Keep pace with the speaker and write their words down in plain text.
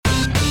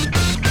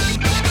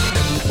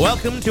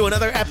Welcome to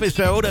another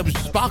episode of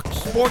Spach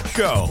Sports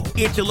Show.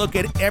 It's a look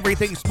at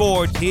everything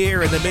sports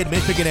here in the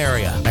Mid-Michigan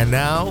area. And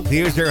now,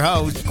 here's your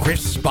host,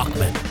 Chris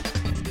Spachman.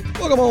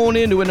 Welcome on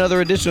into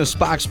another edition of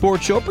Spach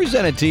Sports Show,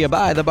 presented to you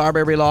by the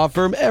Barberry Law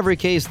Firm. Every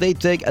case they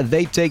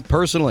take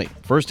personally.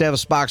 First half of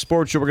Spach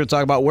Sports Show, we're going to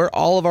talk about where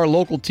all of our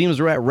local teams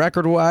are at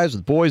record-wise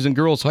with boys and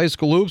girls high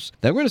school hoops.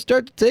 Then we're going to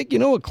start to take,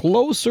 a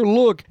closer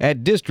look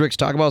at districts,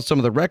 talk about some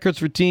of the records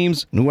for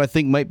teams and who I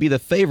think might be the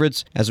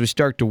favorites as we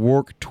start to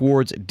work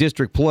towards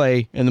district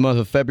play in the month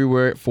of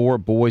February for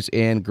boys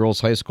and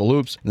girls high school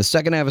hoops. In the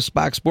second half of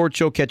Spach Sports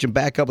Show, catching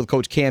back up with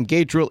Coach Cam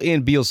Gatrell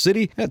in Beal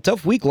City. Had a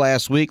tough week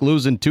last week,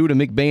 losing 2 to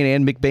McBain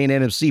and McBain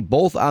NMC,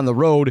 both on the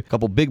road. A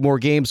couple big more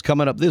games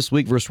coming up this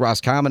week versus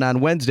Roscommon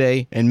on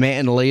Wednesday and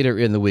Manton later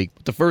in the week.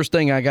 But the first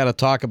thing I got to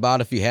talk about,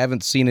 if you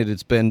haven't seen it,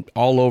 it's been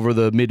all over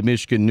the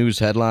Mid-Michigan news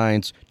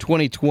headlines.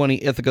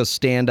 2020 Ithaca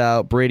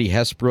standout Brady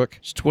Hesbrook,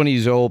 he's 20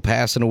 years old,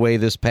 passing away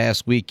this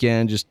past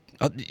weekend. Just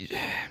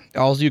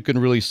all you can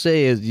really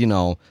say is,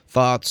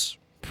 thoughts,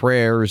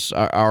 prayers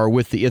are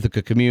with the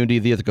Ithaca community,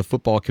 the Ithaca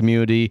football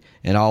community,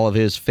 and all of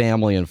his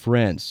family and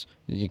friends.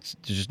 It's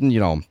just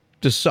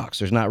sucks.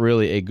 There's not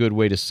really a good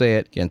way to say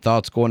it. Again,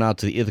 thoughts going out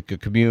to the Ithaca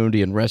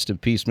community, and rest in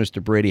peace, Mr.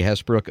 Brady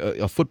Hesbrook,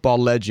 a football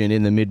legend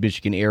in the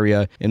Mid-Michigan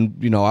area.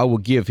 And, I will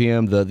give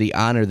him the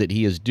honor that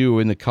he is due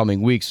in the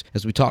coming weeks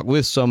as we talk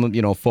with some,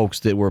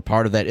 folks that were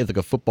part of that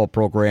Ithaca football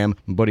program,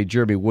 my buddy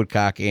Jeremy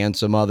Woodcock and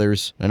some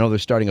others. I know they're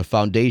starting a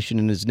foundation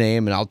in his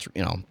name, and I'll,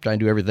 try and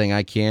do everything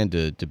I can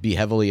to be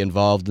heavily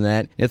involved in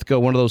that. Ithaca,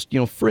 one of those,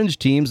 fringe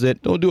teams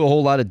that don't do a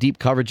whole lot of deep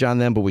coverage on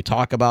them, but we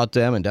talk about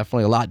them, and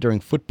definitely a lot during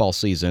football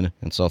season.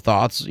 And so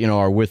thoughts,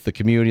 are with the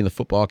community and the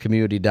football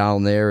community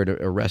down there.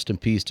 Rest in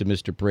peace to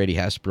Mr. Brady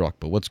Hesbrook.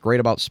 But what's great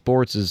about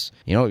sports is,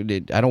 I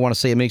don't want to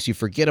say it makes you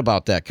forget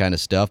about that kind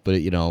of stuff, but,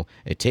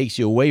 it takes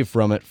you away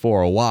from it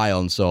for a while.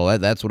 And so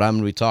that's what I'm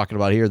going to be talking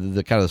about here,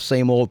 the kind of the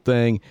same old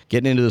thing,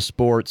 getting into the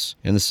sports.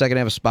 In the second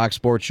half of Spach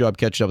Sports Show, I'm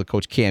catching up with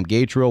Coach Cam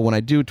Gatrell. When I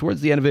do, towards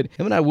the end of it,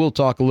 him and I will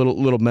talk a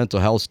little mental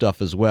health stuff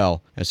as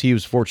well, as he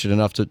was fortunate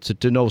enough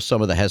to know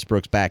some of the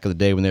Hesbrooks back in the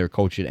day when they were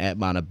coaching at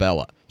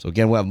Montebello. So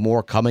again, we'll have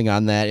more coming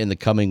on that in the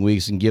coming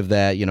weeks and give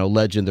that,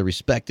 legend the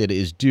respect that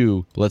is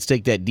due. But let's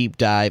take that deep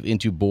dive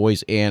into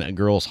boys and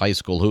girls high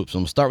school hoops.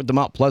 I'm going to start with the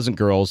Mount Pleasant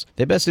girls.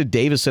 They bested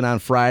Davison on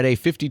Friday,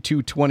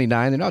 52-29.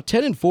 They're now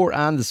 10-4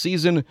 on the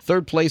season.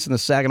 Third place in the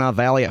Saginaw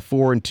Valley at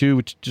 4-2,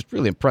 which is just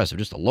really impressive.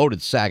 Just a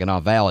loaded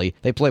Saginaw Valley.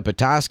 They play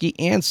Petoskey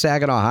and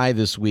Saginaw High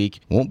this week.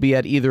 Won't be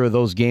at either of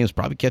those games.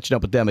 Probably catching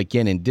up with them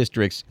again in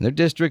districts. In their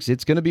districts,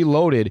 it's going to be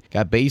loaded.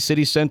 Got Bay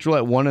City Central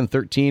at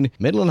 1-13.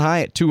 Midland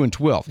High at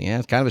 2-12. Yeah,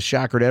 it's kind of a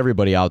shocker to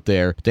everybody out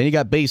there. But then you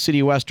got Bay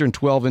City Western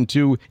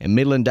 12-2 and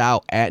Midland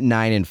Dow at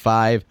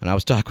 9-5. And I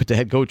was talking with the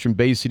head coach from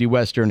Bay City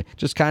Western,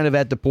 just kind of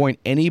at the point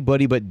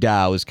anybody but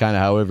Dow is kind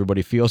of how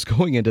everybody feels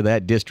going into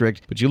that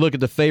district. But you look at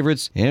the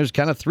favorites, and there's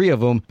kind of three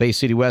of them: Bay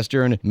City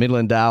Western,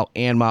 Midland Dow,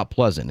 and Mount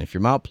Pleasant. If you're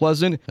Mount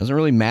Pleasant, it doesn't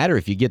really matter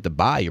if you get the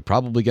bye. You're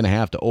probably going to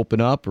have to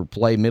open up or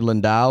play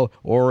Midland Dow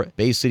or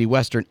Bay City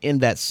Western in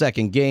that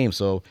second game.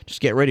 So just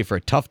get ready for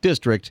a tough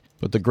district.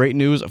 But the great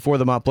news for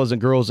the Mount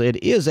Pleasant girls,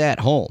 it is at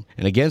home.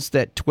 And against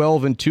that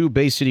 12-2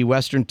 Bay City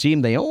Western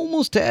team, they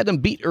almost had them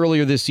beat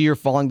earlier this year,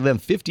 falling to them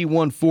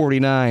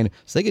 51-49.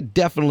 So they could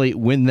definitely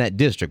win that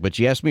district. But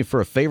you asked me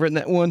for a favorite in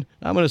that one,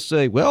 I'm going to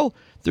say, well,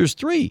 there's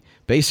three.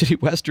 Bay City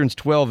Western's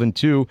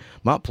 12-2.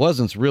 Mount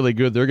Pleasant's really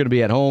good. They're going to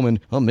be at home. And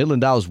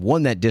Midland Dow's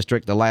won that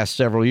district the last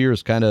several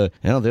years. Kind of,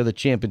 they're the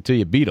champ until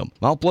you beat them.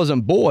 Mount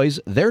Pleasant boys,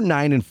 they're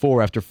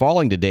 9-4 after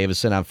falling to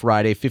Davison on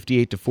Friday,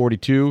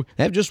 58-42.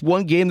 They have just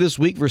one game this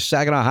week versus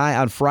Saginaw High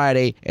on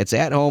Friday. It's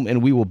at home,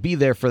 and we will be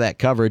there for that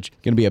coverage.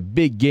 Going to be a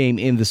big game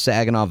in the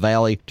Saginaw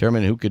Valley,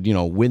 determining who could,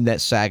 win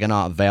that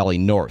Saginaw Valley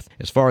North.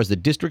 As far as the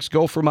districts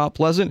go for Mount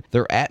Pleasant,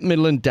 they're at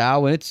Midland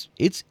Dow, and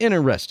it's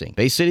interesting.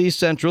 Bay City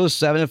Central is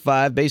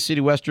 7-5. Bay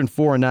City Western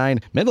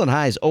 4-9. Midland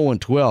High is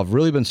 0-12.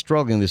 Really been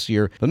struggling this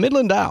year. But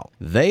Midland Dow,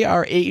 they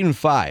are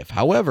 8-5.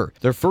 However,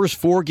 their first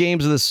 4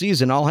 games of the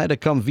season all had to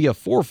come via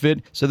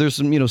forfeit. So there's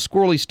some,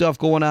 squirrely stuff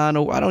going on.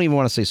 I don't even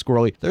want to say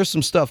squirrely. There's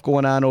some stuff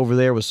going on over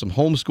there with some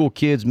homeschool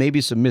kids,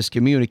 maybe some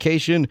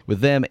miscommunication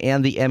with them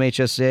and the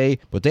MHSA.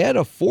 But they had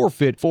to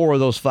forfeit 4 of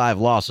those 5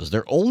 losses.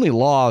 Their only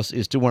loss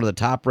is to one of the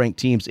top-ranked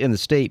teams in the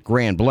state,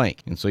 Grand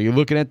Blanc. And so you're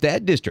looking at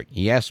that district.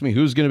 He asked me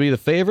who's going to be the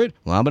favorite.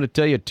 Well, I'm going to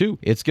tell you 2.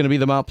 It's going to be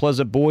the Mount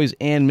Pleasant boys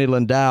and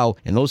Midland Dow,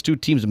 and those 2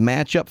 teams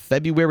match up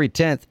February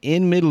 10th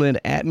in Midland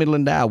at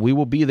Midland Dow. We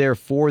will be there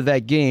for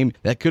that game.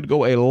 That could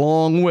go a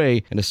long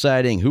way in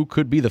deciding who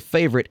could be the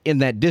favorite in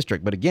that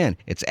district. But again,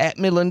 it's at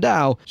Midland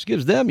Dow, which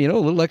gives them, a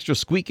little extra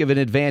squeak of an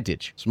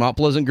advantage. So Mount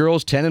Pleasant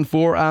girls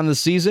 10-4 on the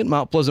season,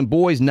 Mount Pleasant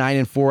boys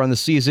 9-4 on the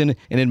season,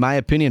 and in my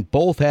opinion,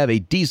 both have a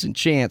decent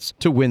chance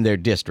to win their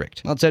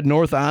district. Let's head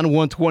north on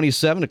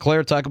 127 to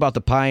Clare. Talk about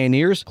the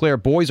Pioneers. Clare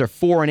boys are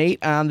 4-8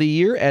 on the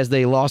year as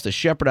they lost to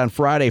Shepherd on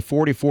Friday,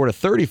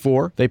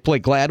 44-34. They play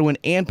Gladwin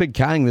and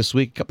Pigconning this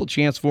week. A couple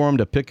chance for them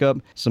to pick up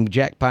some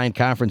Jack Pine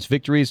Conference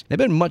victories. They've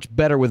been much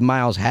better with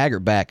Miles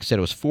Haggart back. Said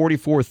it was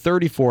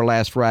 44-34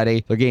 last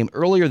Friday. Their game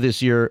earlier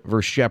this year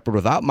versus Shepherd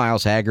without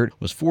Miles Haggart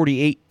was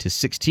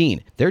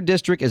 48-16. Their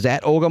district is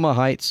at Ogama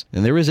Heights,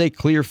 and there is a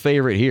clear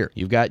favorite here.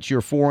 You've got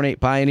your 4-8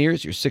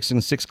 Pioneers, your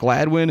 6-6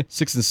 Gladwin,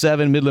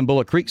 6-7 Midland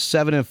Bullet Creek,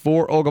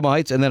 7-4 Ogama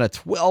Heights, and then a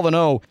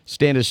 12-0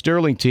 Standish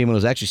Sterling team. It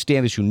was actually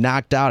Standish who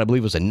knocked out, I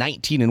believe it was a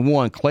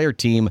 19-1 Clare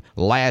team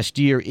last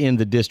year in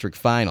the district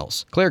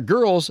finals. Clare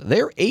girls,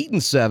 they're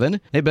 8-7.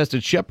 They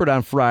bested Shepherd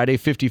on Friday,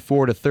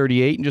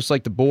 54-38, and just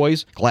like the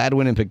boys,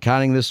 Gladwin and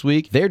Pigconning this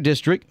week. Their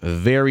district,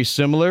 very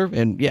similar,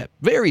 and yeah,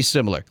 very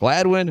similar.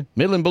 Gladwin,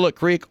 Midland Bullet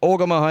Creek,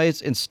 Ogama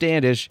Heights, and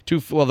Standish.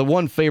 The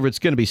one favorite's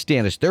going to be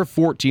Standish. They're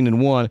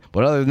 14-1,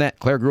 but other than that,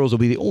 Clare girls will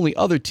be the only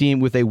other team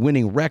with a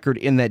winning record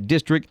in that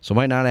district, so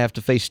might not have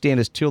to face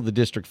Standish till the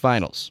district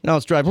finals. Now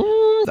let's drive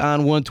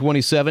on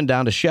 127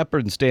 down to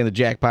Shepherd and stay in the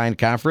Jack Pine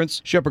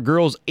Conference. Shepherd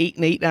girls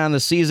 8-8 on the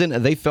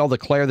season. They fell to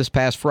Clare this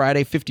past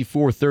Friday,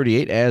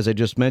 54-38, as I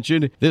just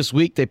mentioned. This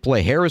week they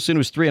play Harrison,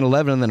 who's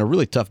 3-11, and then a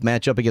really tough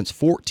matchup against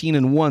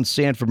 14-1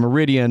 Sanford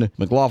Meridian.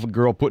 McLaughlin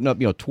girl putting up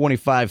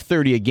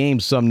 25-30 a game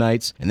some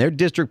nights. And their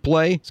district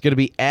play is going to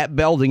be at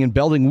Belding, and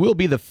Belding will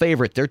be the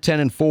favorite. They're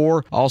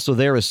 10-4. Also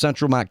there is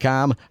Central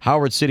Montcalm,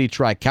 Howard City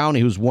Tri-County,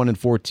 who's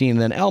 1-14,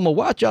 and then Elma.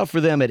 Watch out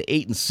for them at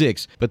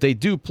 8-6, but they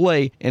do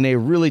play in a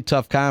really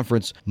tough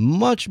conference,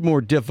 much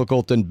more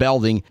difficult than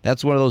Belding.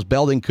 That's one of those.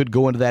 Belding could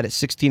go into that at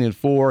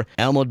 16-4.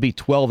 Elma would be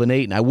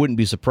 12-8, and I wouldn't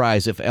be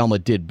surprised if Elma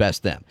did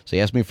best them. So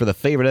you ask me for the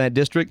favorite in that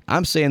district,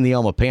 I'm saying the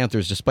Elma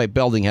Panthers, despite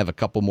Belding have a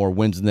couple more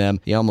wins than them.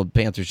 The Elma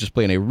Panthers just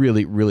play in a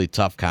really, really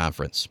tough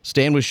conference.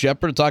 Staying with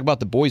Shepherd to talk about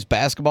the boys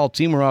basketball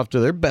team. We're off to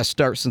their best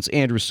start since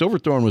Andrew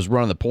Silverthorne was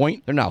running the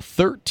point. They're now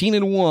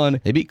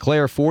 13-1. They beat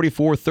Clare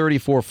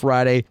 44-34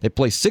 Friday. They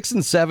play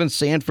 6-7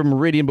 Sanford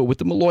Meridian, but with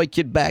the Malloy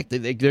kid back,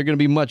 they're going to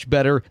be much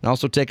better, and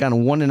also take on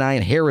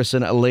 1-9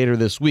 Harrison later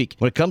this week.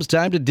 When it comes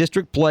time to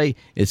district play,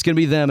 it's going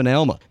to be them and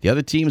Elma. The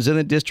other teams in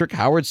the district,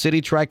 Howard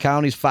City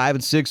Tri-County's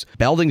 5-6,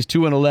 Belding's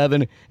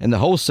 2-11, and the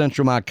host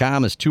Central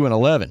Montcalm is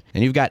 2-11.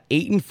 And you've got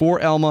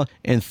 8-4 Elma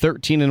and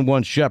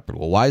 13-1 Shepherd.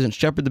 Well, why isn't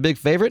Shepherd the big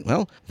favorite?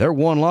 Well, they're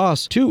one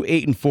loss to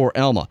 8-4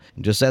 Elma.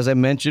 And just as I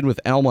mentioned with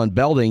Elma and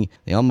Belding,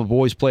 the Elma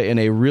boys play in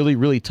a really,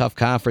 really tough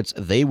conference.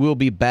 They will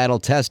be battle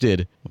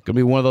tested. It's going to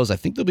be one of those, I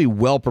think they'll be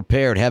well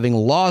prepared, having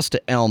lost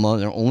to Elma,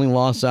 their only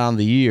loss on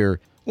the year.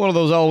 One of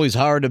those always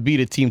hard to beat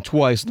a team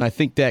twice, and I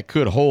think that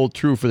could hold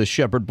true for the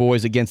Shepherd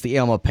boys against the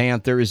Elma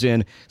Panthers.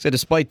 And so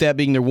despite that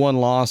being their one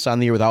loss on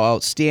the year, with how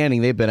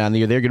outstanding they've been on the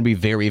year, they're going to be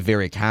very,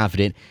 very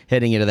confident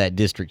heading into that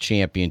district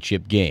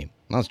championship game.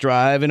 Let's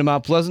drive into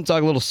Mount Pleasant,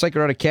 talk a little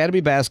Sacred Heart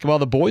Academy basketball.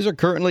 The boys are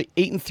currently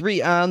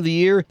 8-3 on the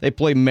year. They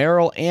play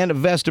Merrill and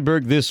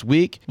Vesterberg this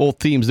week, both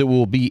teams that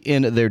will be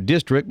in their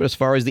district. But as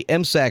far as the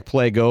MSAC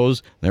play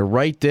goes, they're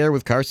right there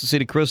with Carson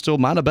City Crystal.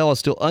 Montebello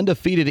still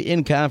undefeated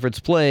in conference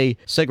play.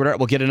 Sacred Heart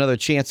will get another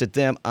chance at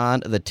them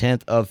on the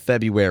 10th of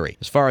February.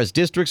 As far as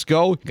districts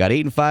go, you got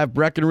 8-5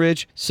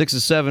 Breckenridge,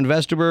 6-7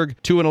 Vesterberg,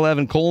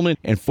 2-11 Coleman,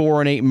 and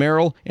 4-8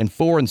 Merrill, and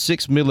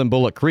 4-6 Midland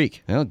Bullet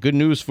Creek. Well, good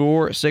news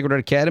for Sacred Heart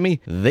Academy.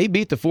 They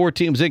beat the four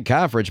teams in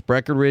conference,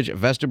 Breckenridge,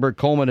 Vesterberg,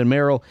 Coleman, and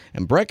Merrill.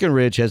 And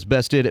Breckenridge has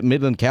bested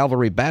Midland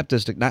Calvary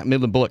Baptist, not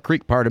Midland Bullet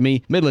Creek,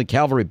 Midland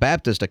Calvary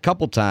Baptist a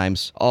couple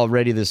times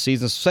already this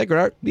season. So Sacred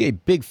Heart be a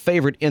big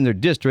favorite in their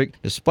district,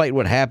 despite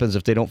what happens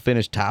if they don't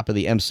finish top of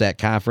the MSAC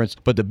conference.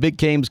 But the big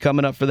games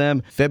coming up for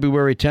them,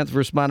 February 10th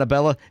versus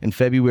Montebello and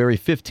February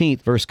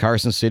 15th versus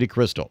Carson City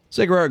Crystal.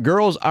 Sacred Heart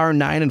girls are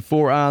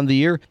 9-4 on the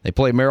year. They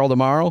play Merrill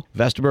tomorrow,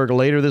 Vesterberg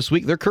later this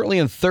week. They're currently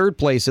in third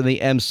place in the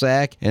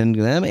MSAC, and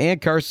them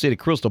and Carson City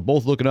Crystal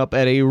both looking up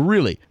at a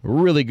really,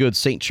 really good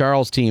St.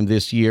 Charles team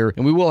this year.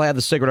 And we will have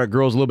the Sacred Heart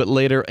girls a little bit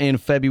later in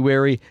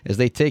February as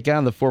they take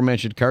on the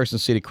aforementioned Carson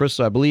City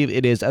Crystal. I believe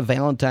it is a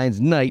Valentine's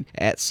night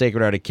at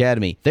Sacred Heart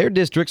Academy. Their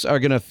districts are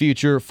going to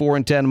feature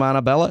 4-10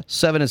 Montebello,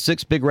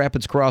 7-6 Big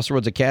Rapids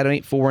Crossroads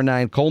Academy,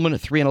 4-9 Coleman,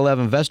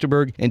 3-11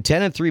 Vesterberg, and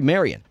 10-3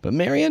 Marion. But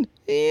Marion,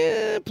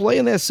 play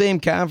in that same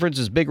conference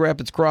as Big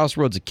Rapids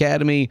Crossroads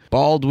Academy,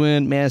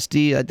 Baldwin,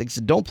 Manistee. I think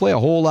don't play a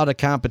whole lot of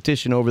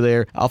competition over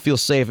there. I'll feel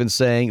safe in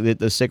saying that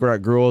the Sacred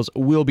Heart girls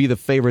will be the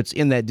favorites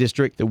in that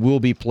district that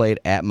will be played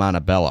at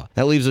Montebello.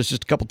 That leaves us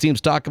just a couple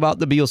teams to talk about.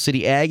 The Beal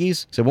City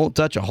Aggies. So I won't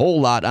touch a whole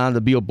lot on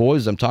the Beal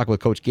boys. I'm talking with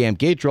Coach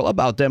Gatrell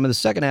about them in the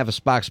second half of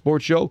Spach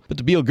Sports Show. But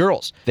the Beal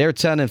girls, they're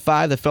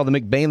 10-5. They fell to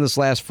McBain this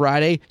last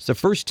Friday. It's their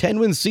first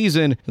 10-win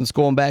season since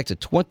going back to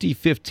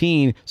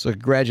 2015. So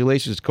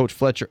congratulations to Coach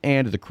Fletcher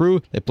and the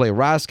crew. They play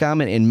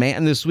Roscommon and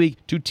Manton this week,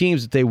 two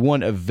teams that they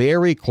won a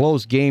very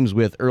close games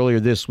with earlier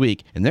this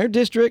week. In their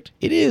district,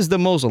 it is the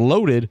most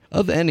loaded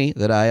of any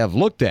that I have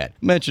looked at.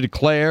 I mentioned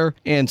Claire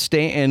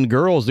and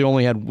girls, they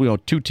only had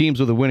 2 teams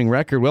with a winning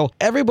record. Well,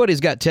 everybody's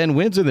got 10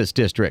 wins in this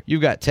district.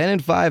 You've got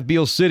 10-5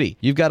 Beal City.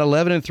 You've got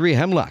 11-3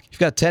 Hemlock. You've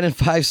got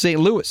 10-5 St.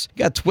 Louis.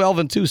 You got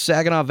 12-2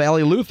 Saginaw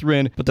Valley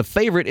Lutheran. But the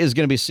favorite is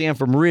going to be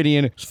Sanford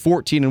Meridian. It's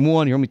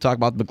 14-1. You heard me talk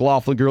about the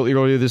McLaughlin girl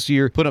earlier this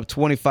year, put up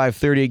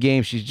 25-30 a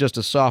game. She's just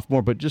a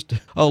sophomore, but just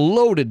a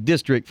loaded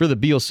district for the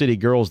Beal City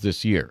girls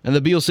this year. And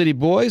the Beal City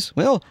boys,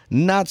 well,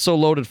 not so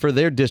loaded for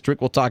their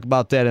district. We'll talk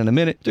about that in a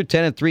minute. They're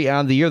 10-3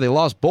 on the year. They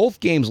lost both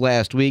games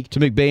last week to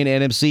McBain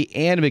NMC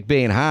and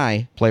McBain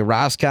High. Play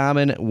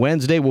Roscommon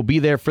Wednesday. We'll be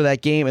there for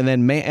that game, and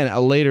then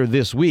later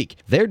this week.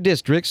 Their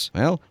districts,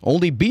 well,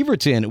 only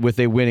Beaverton with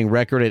a winning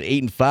record at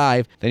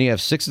 8-5. Then you have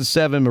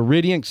 6-7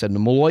 Meridian. Said the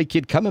Malloy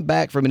kid coming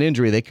back from an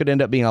injury. They could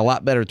end up being a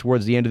lot better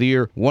towards the end of the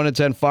year.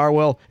 1-10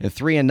 Farwell and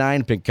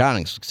 3-9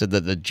 Pinconning. Said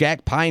that the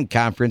Jack Pine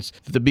Conference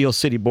that the Beal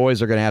City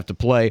boys are going to have to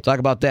play. Talk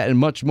about that and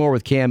much more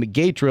with Cam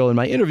Gatrell in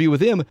my interview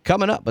with him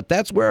coming up. But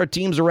that's where our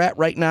teams are at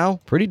right now.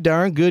 Pretty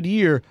darn good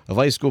year of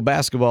high school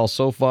basketball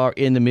so far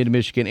in the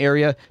Mid-Michigan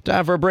area.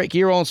 Time for a break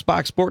here on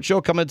Spach Sports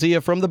Show, coming to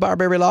you from the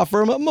Barbary Law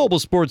Firm Mobile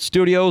Sports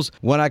Studios.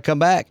 When I come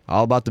back,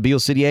 all about the Beal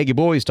City Aggie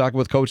boys, talking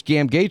with Coach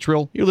Cam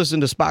Gatrell. You're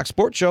listening to Spach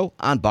Sports Show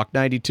on Buck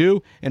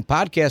 92 and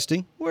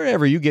podcasting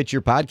wherever you get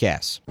your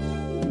podcasts.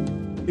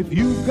 If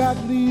you've got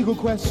legal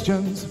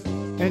questions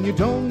and you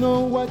don't know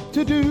what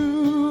to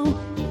do,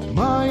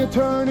 my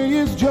attorney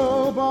is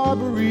Joe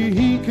Barbary.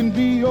 He can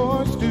be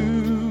yours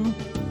too.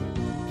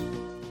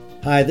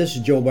 Hi, this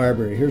is Joe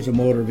Barbary. Here's a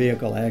motor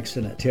vehicle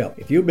accident tip.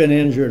 If you've been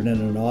injured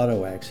in an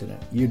auto accident,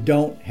 you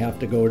don't have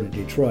to go to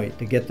Detroit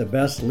to get the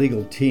best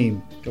legal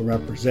team to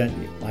represent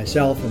you.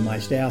 Myself and my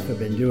staff have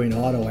been doing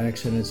auto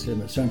accidents in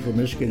the central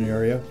Michigan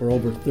area for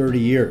over 30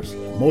 years.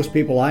 Most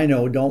people I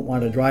know don't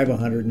want to drive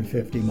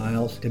 150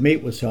 miles to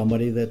meet with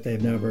somebody that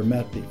they've never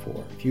met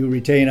before. If you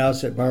retain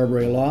us at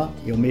Barbary Law,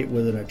 you'll meet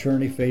with an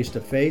attorney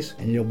face-to-face,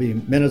 and you'll be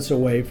minutes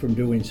away from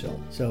doing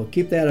so. So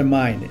keep that in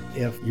mind.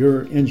 If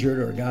you're injured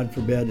or, God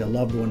forbid, a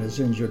loved one is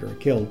injured or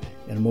killed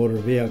in a motor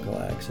vehicle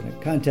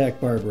accident,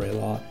 contact Barbary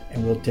Law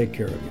and we'll take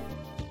care of you.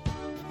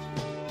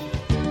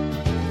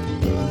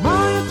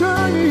 My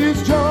attorney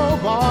is Joe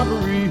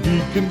Barbary.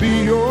 He can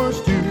be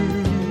yours too.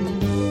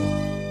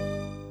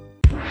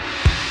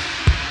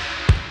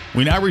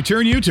 We now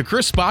return you to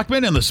Chris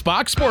Spachman and the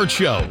Spach Sports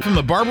Show from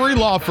the Barbary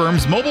Law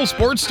Firm's mobile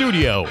sports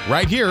studio,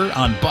 right here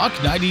on Buck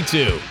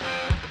 92.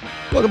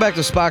 Welcome back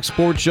to Spach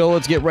Sports Show.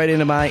 Let's get right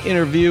into my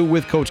interview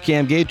with Coach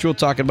Cam Gatrell,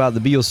 talking about the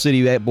Beal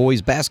City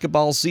boys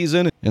basketball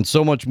season and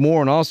so much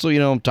more. And also,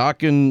 I'm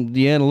talking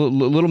a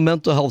little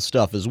mental health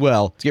stuff as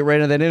well. Let's get right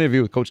into that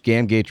interview with Coach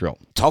Cam Gatrell.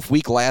 Tough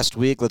week last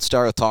week. Let's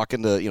start with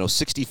talking to,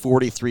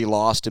 60-43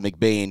 loss to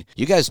McBain.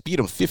 You guys beat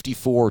them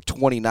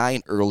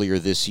 54-29 earlier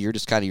this year.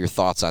 Just kind of your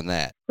thoughts on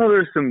that. Well,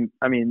 there's some.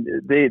 I mean,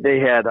 they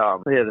had a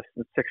 6'7",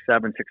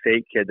 6'8"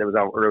 kid that was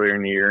out earlier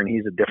in the year, and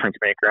he's a difference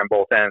maker on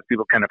both ends.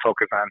 People kind of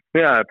focus on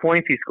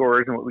points he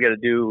scores and what we got to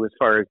do as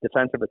far as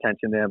defensive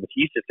attention to him, but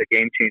he's just a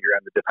game changer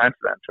on the defensive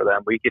end for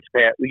them. We get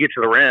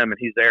to the rim and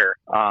he's there.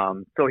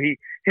 So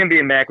him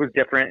being back was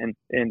different,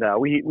 and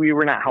we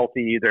were not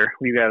healthy either.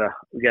 We got a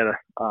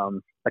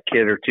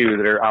kid or two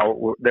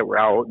that were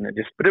out,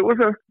 but it was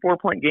a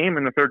 4-point game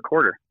in the third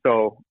quarter.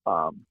 So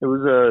it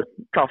was a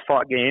tough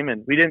fought game,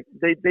 and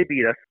they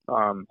beat us.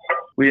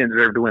 We didn't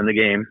deserve to win the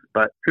game,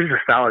 but this is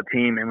a solid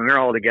team, and when they're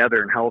all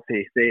together and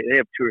healthy, they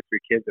have 2 or 3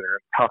 kids that are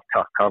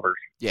tough covers.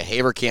 Yeah,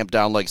 Haverkamp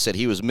down, like I said,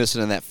 he was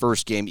missing in that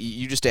first game.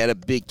 You just add a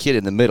big kid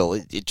in the middle.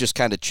 It just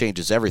kind of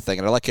changes everything.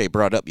 And I like how you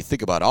brought it up. You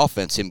think about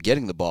offense, him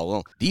getting the ball.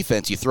 Well,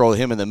 defense, you throw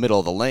him in the middle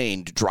of the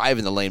lane,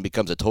 driving the lane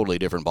becomes a totally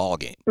different ball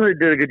game. They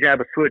did a good job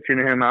of switching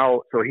him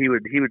out, so he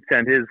would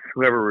send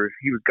whoever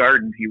he was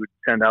guarding, he would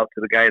send out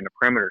to the guy in the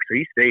perimeter. So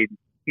he stayed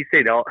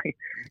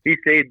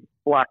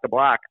block to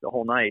block the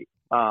whole night.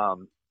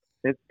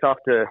 It's tough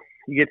you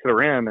get to the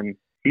rim and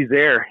he's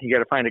there. You got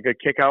to find a good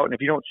kick out, and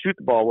if you don't shoot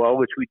the ball well,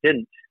 which we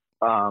didn't,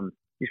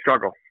 you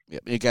struggle.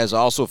 Yep. You guys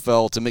also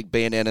fell to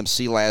McBain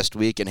NMC last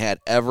week and had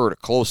Everett, a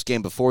close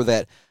game before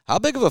that. How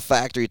big of a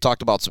factor? You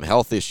talked about some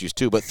health issues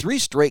too, but 3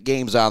 straight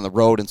games on the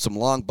road and some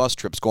long bus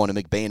trips going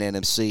to McBain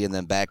NMC and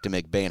then back to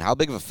McBain. How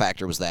big of a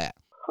factor was that?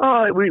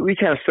 We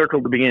kind of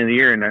circled the beginning of the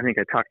year, and I think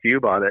I talked to you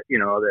about it, that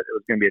it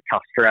was going to be a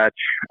tough stretch.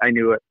 I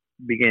knew at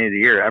the beginning of the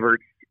year,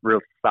 Everett's a real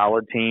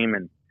solid team,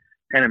 and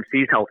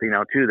NMC's healthy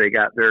now too. They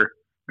got the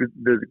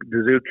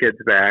Zoo kids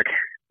back.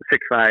 The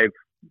 6'5"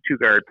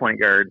 2-guard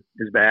point guard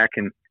is back,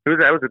 and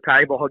that was a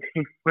tie ball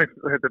game with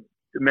a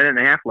minute and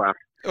a half left.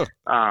 Oh.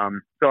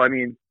 So I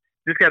mean,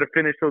 just got to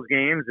finish those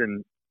games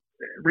and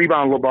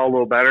rebound the ball a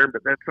little better.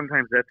 But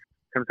sometimes that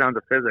comes down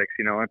to physics.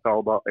 It's all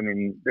about. I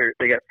mean,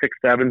 they got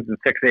 6'7s" and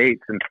 6'8s,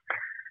 and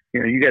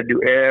you got to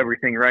do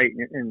everything right.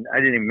 And I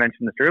didn't even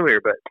mention this earlier,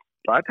 but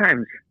a lot of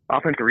times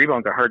offensive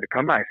rebounds are hard to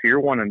come by. So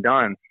you're one and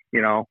done.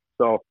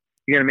 So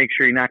you got to make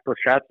sure you knock those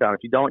shots down. If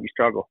you don't, you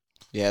struggle.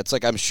 Yeah, it's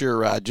like I'm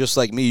sure, just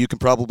like me, you can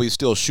probably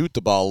still shoot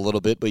the ball a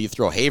little bit, but you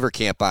throw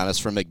Haverkamp on us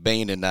from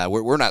McBain, and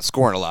we're not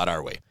scoring a lot,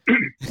 are we?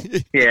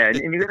 Yeah,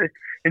 and you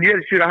and you got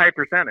to shoot a high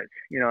percentage.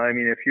 I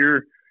mean, if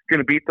you're going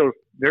to beat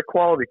they're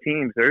quality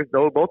teams.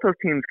 Both those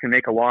teams can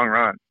make a long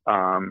run.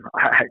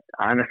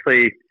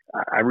 Honestly,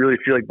 I really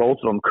feel like both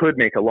of them could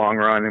make a long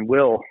run and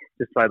will,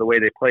 just by the way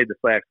they played this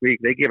last week.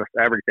 They gave us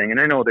everything, and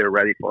I know they were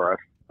ready for us,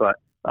 but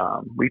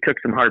we took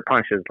some hard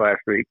punches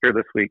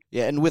this week.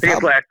 Yeah, and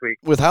last week.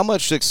 With how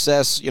much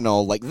success,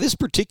 like this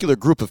particular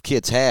group of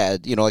kids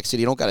had, like I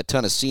said, you don't got a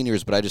ton of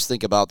seniors, but I just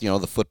think about,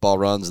 the football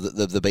runs,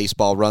 the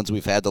baseball runs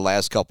we've had the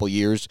last couple of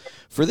years.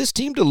 For this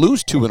team to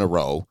lose 2 in a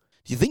row,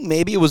 do you think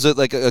maybe it was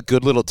a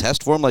good little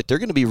test for them? Like, they're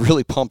going to be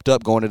really pumped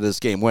up going into this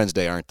game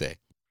Wednesday, aren't they?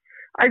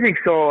 I think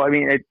so. I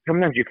mean,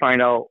 sometimes you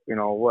find out,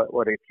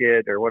 what a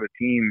kid or what a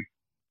team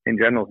in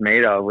general is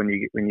made of when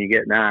you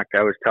get knocked.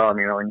 I was telling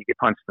them, when you get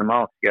punched in the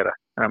mouth, you got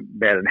to,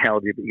 bad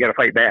analogy, but you got to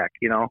fight back,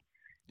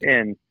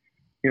 And,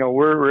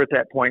 we're at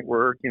that point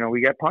where,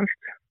 we got punched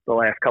the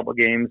last couple of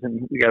games,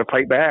 and we got to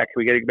fight back.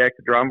 We got to get back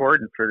to the drawing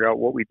board and figure out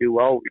what we do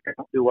well, what we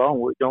don't do well, and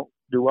what we don't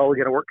do well, we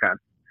got to work on.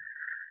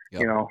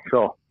 Yep.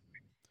 So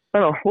I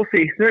don't know. We'll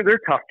see. They're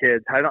tough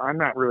kids. I'm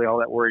not really all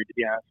that worried, to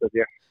be honest with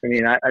you. I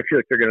mean, I feel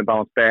like they're going to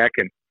bounce back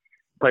and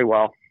play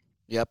well.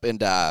 Yep,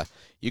 and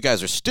you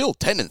guys are still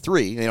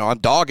 10-3. I'm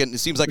dogging. It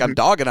seems like I'm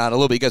dogging on a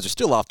little bit. You guys are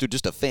still off to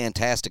just a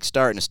fantastic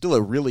start, and it's still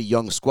a really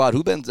young squad.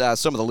 Who've been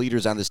some of the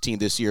leaders on this team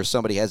this year?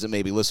 Somebody hasn't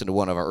maybe listened to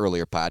one of our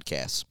earlier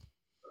podcasts.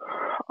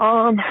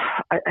 I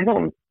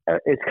don't.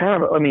 It's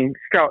kind of. I mean,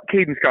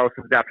 Caden Strauss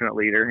is a definite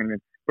leader, and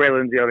then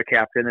Braylon's the other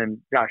captain, and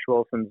Josh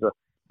Wilson's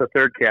the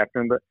third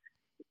captain. But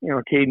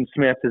Caden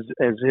Smith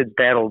has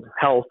battled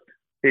health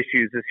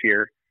issues this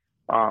year,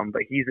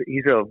 but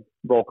he's a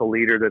vocal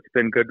leader that's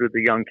been good with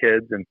the young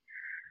kids, and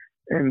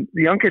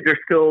the young kids are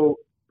still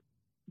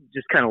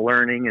just kind of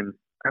learning. And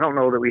I don't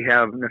know that we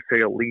have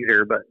necessarily a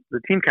leader, but the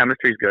team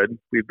chemistry is good.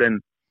 We've been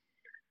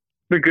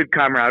good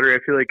camaraderie. I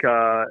feel like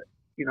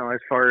as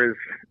far as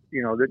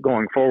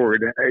going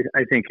forward,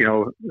 I think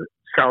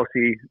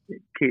Straussy,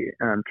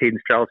 Caden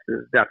Strauss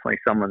is definitely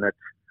someone that's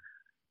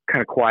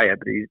kind of quiet,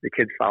 but the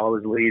kids follow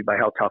his lead by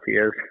how tough he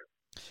is.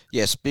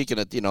 Yeah, speaking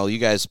of, you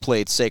guys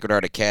played Sacred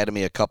Heart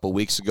Academy a couple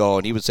weeks ago,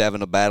 and he was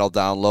having a battle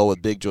down low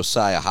with Big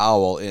Josiah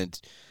Howell, and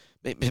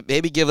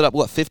maybe giving up,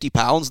 50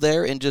 pounds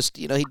there, and just,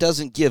 he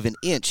doesn't give an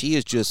inch. He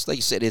is just, like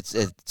you said,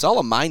 it's all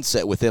a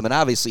mindset with him, and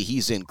obviously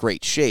he's in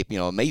great shape,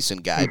 a Mason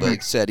guy, but like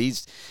I said,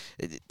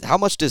 how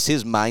much does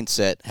his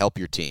mindset help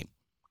your team?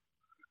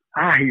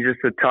 He's just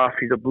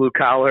he's a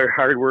blue-collar,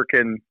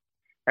 hard-working.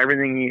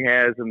 Everything he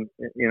has, and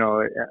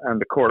on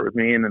the court with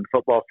me and in the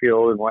football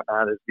field and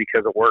whatnot is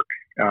because of work.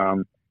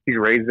 He's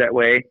raised that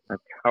way.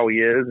 That's how he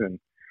is, and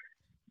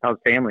how his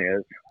family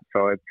is.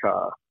 So it's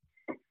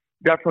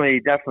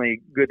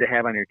definitely good to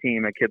have on your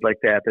team a kid like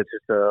that. That's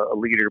just a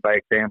leader by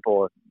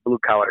example, a blue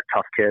collar,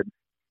 tough kid.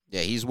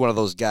 Yeah, he's one of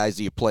those guys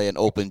that you play an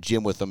open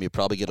gym with him, you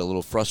probably get a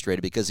little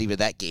frustrated because even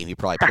that game he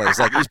probably plays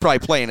he's probably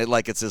playing it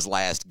like it's his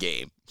last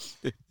game.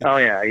 Oh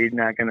yeah, he's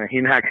not gonna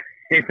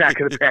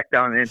back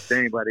down into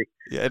anybody.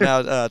 Yeah.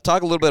 Now,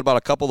 talk a little bit about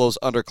a couple of those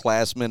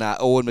underclassmen.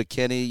 Owen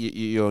McKinney,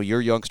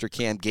 your youngster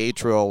Cam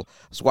Gatrell.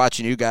 I was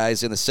watching you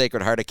guys in the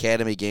Sacred Heart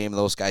Academy game.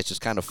 Those guys just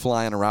kind of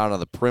flying around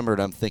on the perimeter.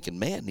 And I'm thinking,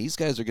 man, these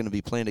guys are going to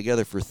be playing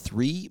together for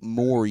 3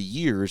 more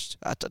years.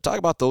 Talk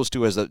about those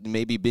two as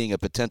maybe being a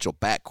potential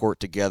backcourt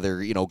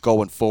together,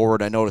 going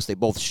forward. I noticed they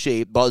both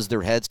buzz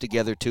their heads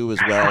together too as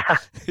well.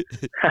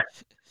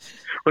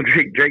 Well,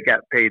 Drake got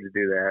paid to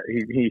do that.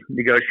 He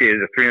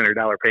negotiated a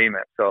 $300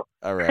 payment. So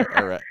all right.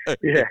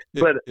 Yeah,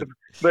 but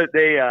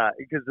they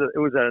because it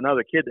was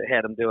another kid that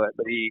had him do it,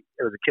 but it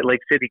was a kid,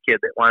 Lake City kid,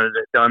 that wanted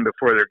it done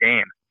before their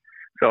game.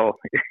 So,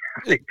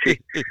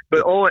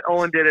 but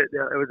Owen did it.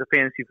 It was a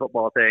fantasy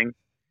football thing.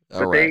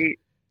 But right.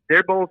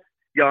 They're both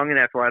young and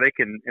athletic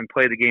and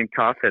play the game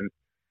tough. And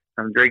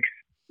Drake's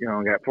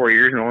got 4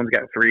 years and Owen's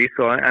got 3.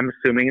 So I'm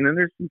assuming. And then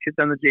there's some kids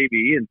on the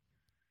JV, and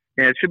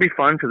it should be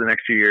fun for the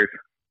next few years.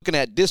 Looking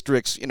at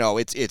districts,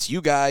 it's you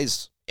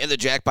guys in the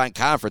Jack Pine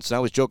Conference. And I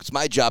always joke it's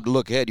my job to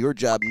look ahead, your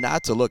job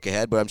not to look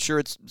ahead, but I'm sure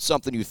it's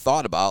something you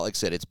thought about. Like I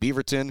said, it's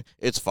Beaverton,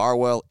 it's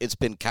Farwell, it's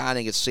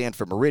Pinconning, it's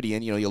Sanford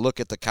Meridian. You look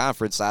at the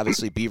conference,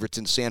 obviously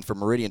Beaverton, Sanford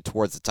Meridian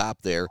towards the top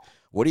there.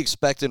 What are you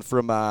expecting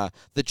from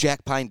the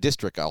Jack Pine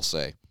district, I'll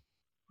say?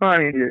 Well, I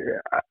mean,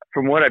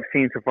 from what I've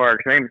seen so far,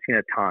 because I haven't seen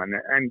a ton,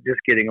 I'm just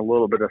getting a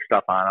little bit of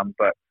stuff on them,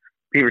 but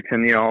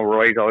Beaverton,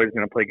 Roy's always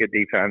going to play good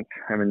defense.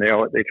 I mean,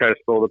 they try to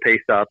slow the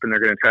pace up, and they're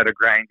going to try to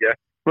grind you,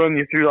 run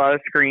you through a lot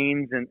of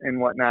screens and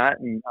whatnot.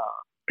 And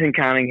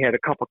Pinconning had a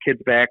couple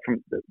kids back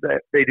that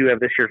they do have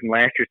this year from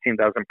last year's team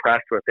that I was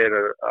impressed with. They had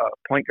a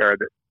point guard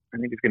that I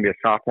think he's going to be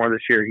a sophomore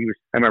this year.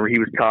 I remember he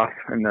was tough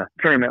in the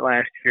tournament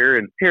last year.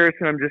 And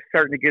Harrison, I'm just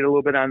starting to get a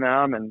little bit on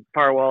them. And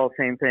Farwell,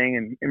 same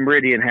thing. And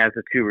Meridian has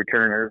the 2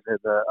 returners,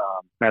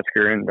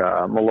 Metzger and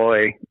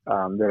Malloy,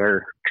 that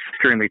are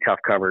extremely tough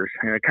covers.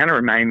 And it kind of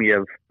remind me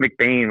of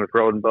McBain with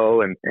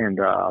Rodenbow and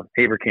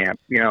Haverkamp.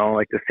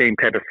 Like the same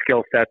type of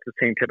skill sets, the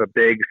same type of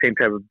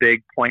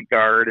big point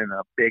guard and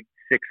a big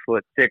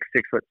 6'6",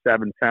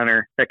 6'7"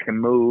 center that can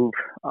move.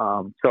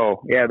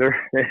 So yeah,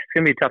 it's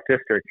gonna be a tough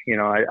district.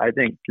 I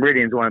think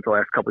Meridian's won it the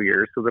last couple of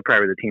years, so they're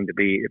probably the team to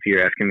beat if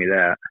you're asking me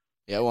that.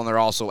 Yeah, well, and they're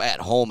also at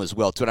home as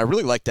well, too. And I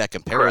really like that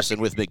comparison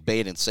with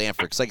McBain and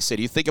Sanford. Because like I said,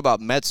 you think about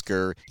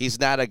Metzger,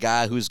 he's not a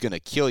guy who's going to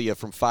kill you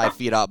from 5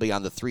 feet out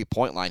beyond the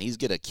three-point line. He's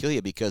going to kill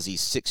you because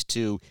he's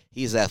 6'2",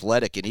 he's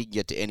athletic, and he can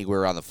get to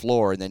anywhere on the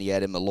floor. And then you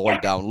had him Malloy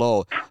down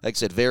low. Like I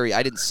said,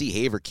 I didn't see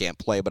Haverkamp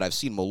play, but I've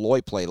seen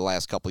Malloy play the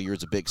last couple of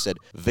years.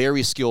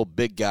 Very skilled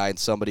big guy, and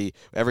somebody,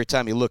 every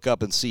time you look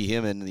up and see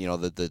him in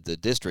the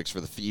districts for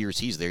the few years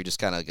he's there, you just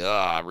kind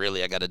of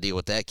really, I got to deal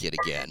with that kid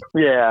again.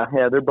 Yeah,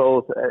 they're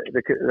both.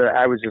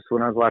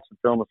 When I was watching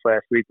film this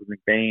last week with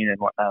McBain and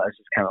whatnot, I was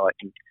just kind of like,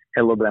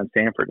 had a little bit on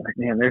Sanford. Like,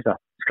 man, there's a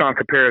strong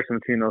comparison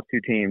between those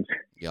two teams.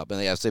 Yeah, but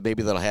I say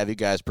maybe that'll have you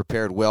guys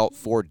prepared well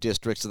for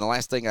districts. And the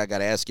last thing I got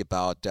to ask you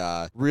about,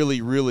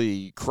 really,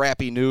 really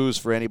crappy news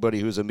for anybody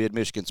who's a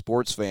Mid-Michigan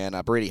sports fan.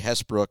 Brady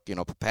Hesbrook,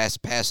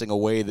 passing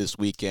away this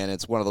weekend.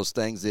 It's one of those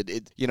things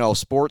that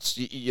sports.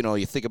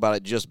 You think about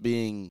it just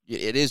being,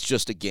 it is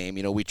just a game.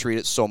 We treat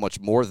it so much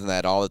more than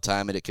that all the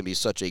time, and it can be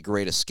such a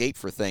great escape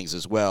for things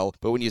as well.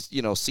 But when you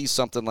see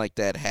something like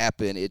that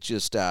happen, it's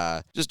just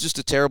a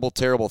terrible,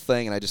 terrible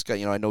thing. And I just got,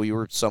 I know you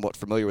were somewhat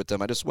familiar with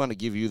them. I just want to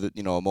give you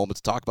a moment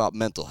to talk about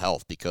mental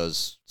health,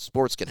 because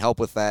sports can help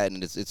with that,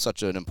 and it's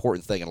such an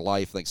important thing in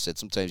life. Like I said,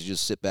 sometimes you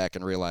just sit back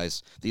and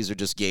realize these are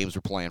just games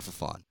we're playing for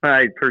fun.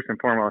 First and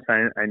foremost,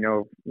 I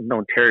know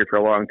known Terry for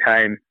a long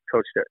time,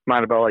 coached at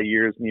Montebello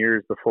years and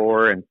years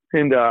before, and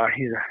he's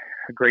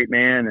a great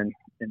man, and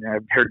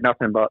I've heard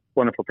nothing but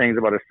wonderful things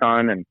about his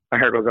son, and my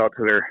heart goes out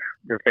to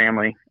their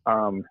family.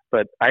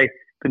 But I've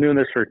been doing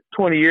this for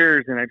 20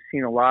 years, and I've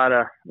seen a lot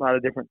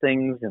of different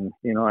things, and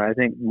I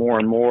think more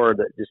and more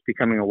that just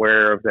becoming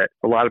aware of that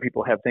a lot of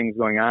people have things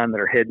going on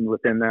that are hidden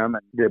within them,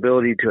 and the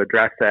ability to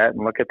address that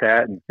and look at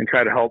that and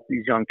try to help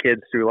these young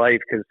kids through life,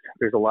 because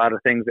there's a lot of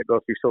things that go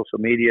through social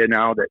media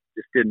now that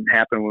just didn't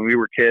happen when we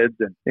were kids,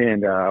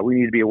 and we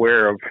need to be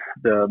aware of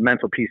the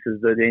mental pieces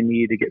that they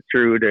need to get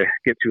through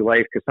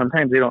life, because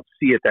sometimes they don't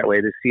see it that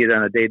way. They see it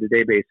on a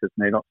day-to-day basis,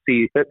 and they don't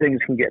see that things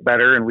can get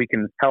better and we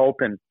can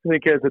help. And I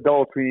think as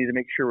adults, we need to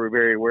make sure we're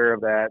very aware of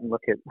that and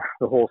look at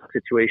the whole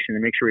situation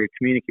and make sure we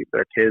communicate with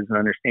our kids and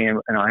understand.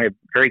 And I have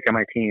Drake on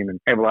my team, and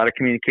I have a lot of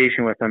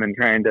communication with them and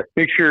trying to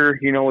make sure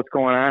what's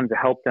going on to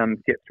help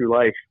them get through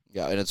life.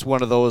 Yeah, and it's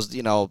one of those,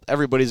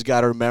 everybody's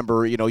got to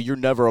remember, you're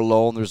never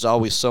alone. There's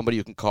always somebody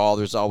you can call.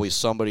 There's always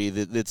somebody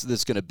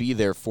that's going to be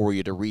there for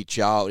you to reach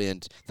out.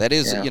 And that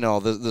is,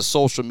 the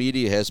social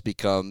media has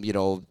become,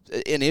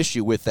 an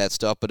issue with that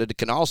stuff, but it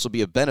can also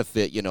be a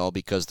benefit,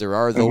 because there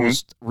are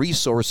those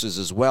resources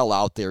as well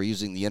out there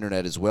using the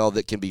internet as well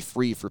that can be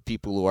free for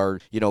people who are,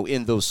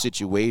 in those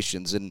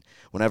situations. And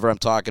whenever I'm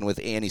talking with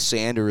Annie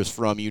Sanders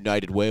from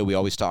United Way, we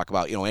always talk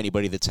about,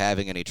 anybody that's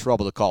having any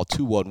trouble to call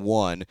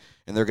 211,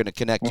 and they're going to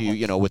connect you,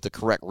 with the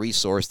correct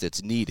resource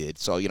that's needed.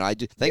 So,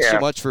 thanks so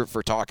much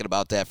for talking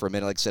about that for a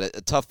minute. Like I said,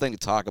 a tough thing to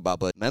talk about,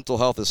 but mental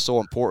health is so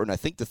important. I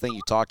think the thing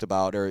you talked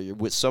about are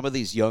with some of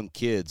these young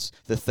kids,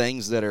 the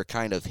things that are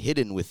kind of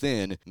hidden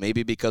within,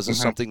 maybe because of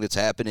something that's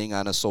happening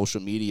on a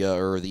social media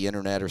or the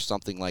internet or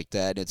something like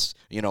that. It's,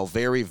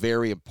 very,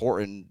 very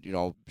important.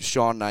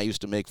 Sean and I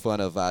used to make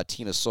fun of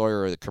Tina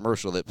Sawyer, the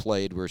commercial that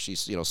played where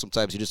she's,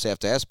 sometimes you just have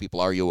to ask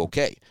people, are you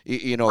okay?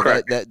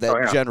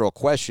 That general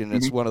question.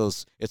 It's one of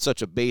those, it's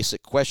such a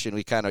basic question.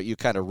 You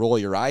kind of roll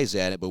your eyes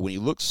at it, but when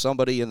you look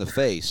somebody in the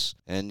face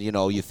and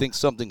you think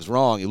something's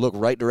wrong, you look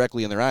right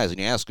directly in their eyes and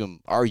you ask them,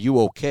 "Are you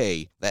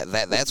okay?"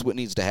 That's what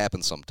needs to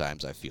happen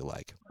sometimes, I feel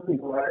like.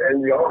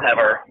 And we all have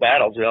our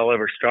battles, we all have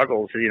our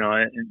struggles, and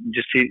you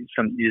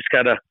just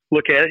got to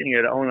look at it and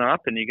you got to own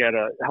up and you got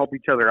to help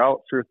each other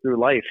out through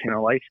life.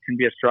 Life can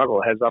be a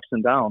struggle, it has ups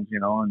and downs,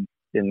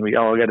 and we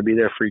all got to be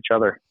there for each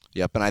other.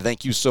 Yep, and I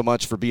thank you so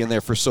much for being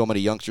there for so many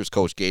youngsters,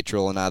 Coach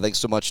Gatrell, and thanks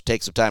so much.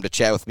 Take some time to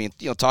chat with me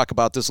and talk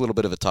about this little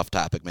bit of a tough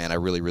topic, man. I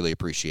really, really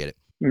appreciate it.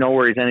 No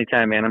worries,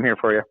 anytime, man. I'm here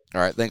for you.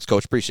 All right, thanks,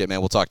 Coach. Appreciate it,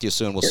 man. We'll talk to you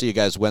soon. We'll see you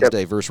guys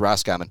Wednesday versus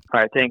Roscommon. All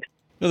right, thanks.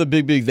 Another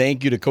big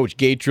thank you to Coach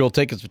Gatrell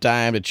taking some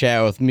time to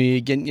chat with me.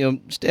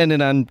 Again,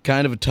 standing on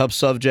kind of a tough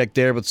subject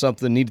there, but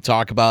something we need to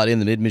talk about in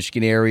the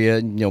Mid-Michigan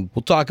area.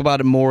 We'll talk about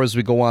it more as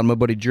we go on. My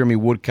buddy Jeremy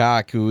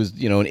Woodcock, who is,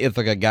 an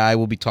Ithaca guy,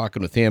 we'll be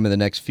talking with him in the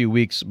next few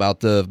weeks about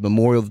the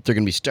memorial that they're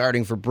going to be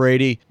starting for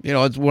Brady.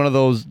 It's one of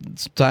those,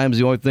 sometimes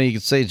the only thing you can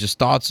say is just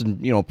thoughts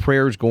and,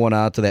 prayers going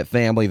out to that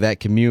family,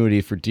 that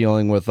community for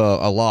dealing with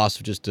a loss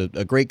of just a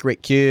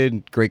great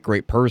kid,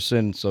 great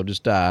person. So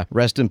just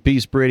rest in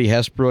peace, Brady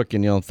Hesbrook,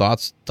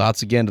 and,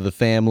 thoughts again to the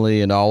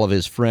family and all of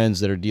his friends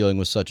that are dealing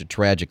with such a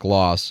tragic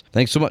loss.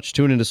 Thanks so much.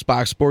 Tune into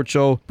Spach Sports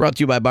Show, brought to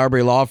you by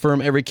Barbary Law Firm.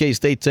 Every case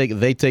they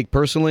take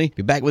personally.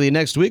 Be back with you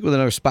next week with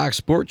another Spach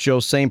Sports Show.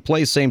 Same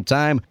place, same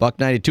time. Buck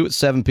 92 at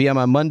 7 p.m.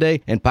 on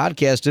Monday, and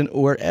podcasting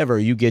wherever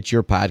you get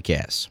your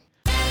podcasts.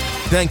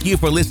 Thank you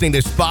for listening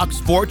to Spach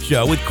Sports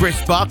Show with Chris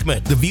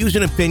Bachman. The views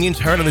and opinions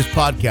heard on this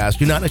podcast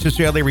do not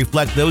necessarily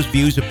reflect those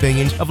views,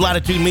 opinions of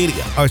Latitude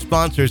Media, our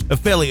sponsors,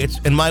 affiliates,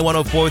 and My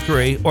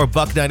 104.3 or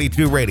Buck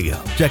 92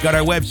 Radio. Check out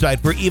our website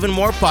for even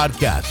more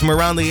podcasts from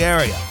around the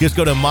area. Just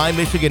go to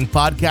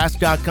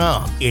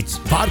mymichiganpodcast.com. It's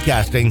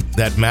podcasting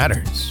that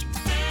matters.